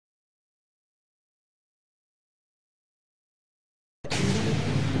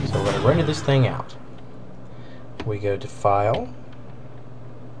to render this thing out. We go to File,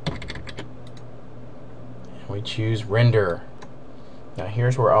 and we choose Render. Now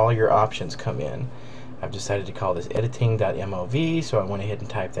here's where all your options come in. I've decided to call this editing.mov, so I went ahead and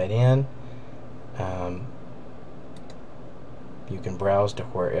typed that in. You can browse to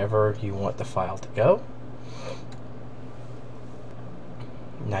wherever you want the file to go.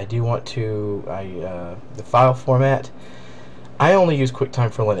 And I do want to, the file format, I only use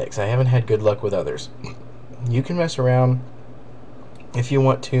QuickTime for Linux. I haven't had good luck with others. You can mess around if you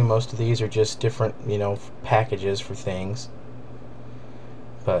want to. Most of these are just different, packages for things.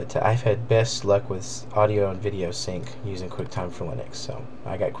 But I've had best luck with audio and video sync using QuickTime for Linux. So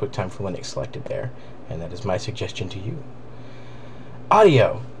I got QuickTime for Linux selected there, and that is my suggestion to you.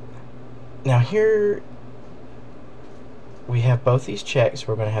 Audio. Now here we have both these checked.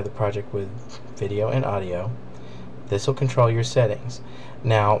 We're going to have the project with video and audio. This will control your settings.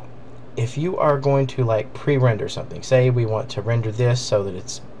 Now if you are going to like pre-render something, say we want to render this so that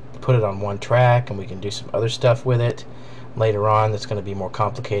it's put it on one track and we can do some other stuff with it later on that's going to be more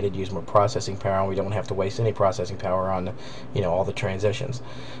complicated, use more processing power, and we don't have to waste any processing power on all the transitions.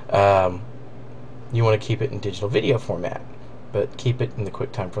 You want to keep it in digital video format, but keep it in the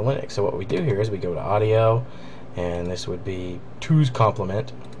QuickTime for Linux. So what we do here is we go to audio, and this would be 2's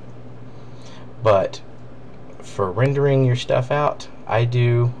complement. But for rendering your stuff out, I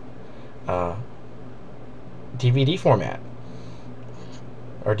do DVD format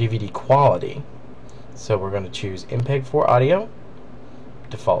or DVD quality. So we're going to choose MPEG 4 audio,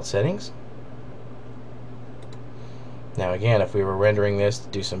 default settings. Now again, if we were rendering this to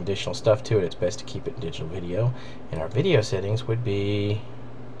do some additional stuff to it, it's best to keep it in digital video. And our video settings would be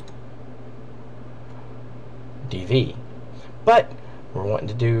DV. But we're wanting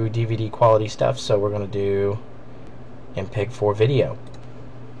to do DVD quality stuff, so we're going to do MPEG 4 video.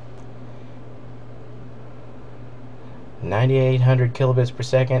 9800 kilobits per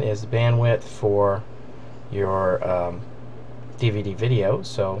second is the bandwidth for your DVD video,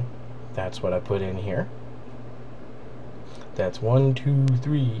 so that's what I put in here. That's 1, 2,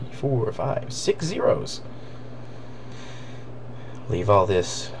 3, 4, 5, 6 zeros. Leave all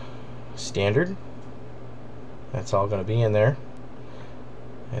this standard. That's all going to be in there.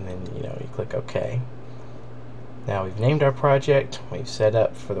 And then you click OK. Now we've named our project. We've set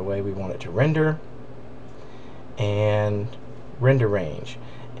up for the way we want it to render. And render range.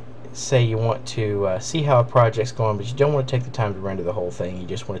 Say you want to see how a project's going, but you don't want to take the time to render the whole thing. You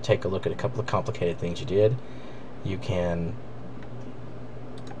just want to take a look at a couple of complicated things you did. You can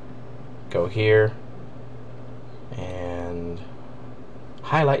go here and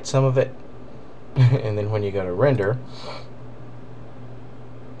highlight some of it, and then when you go to render,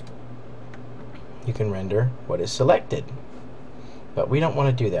 you can render what is selected. But we don't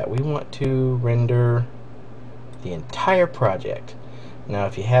want to do that. We want to render the entire project. Now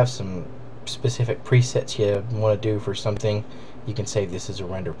if you have some specific presets you want to do for something, you can save this as a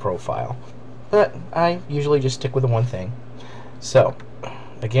render profile. But I usually just stick with the one thing. So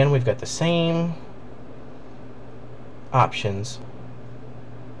again, we've got the same options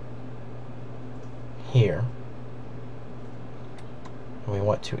here. We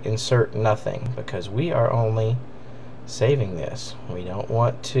want to insert nothing because we are only saving this. We don't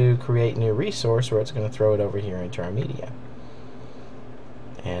want to create new resource or it's going to throw it over here into our media.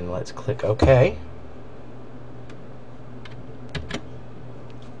 And let's click OK.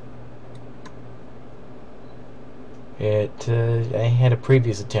 I had a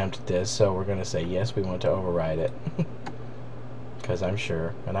previous attempt at this, so we're going to say yes, we want to override it. Because I'm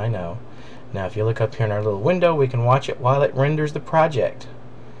sure, and I know. Now if you look up here in our little window, we can watch it while it renders the project.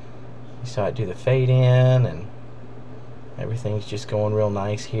 You saw it do the fade in, and everything's just going real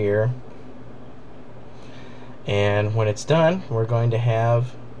nice here. And when it's done, we're going to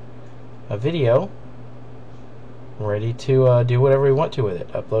have a video ready to do whatever we want to with it.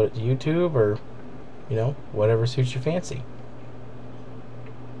 Upload it to YouTube or whatever suits your fancy.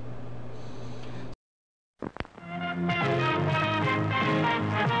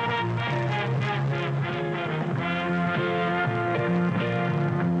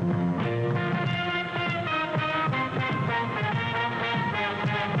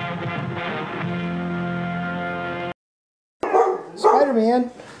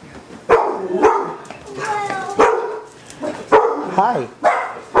 Spider-Man. Hi.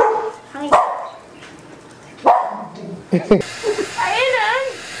 Hi.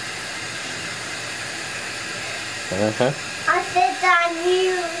 I said on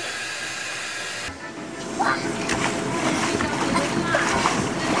you.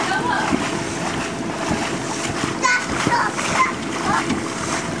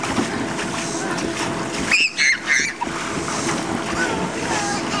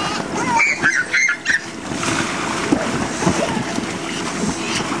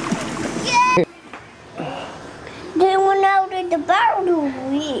 the bottle.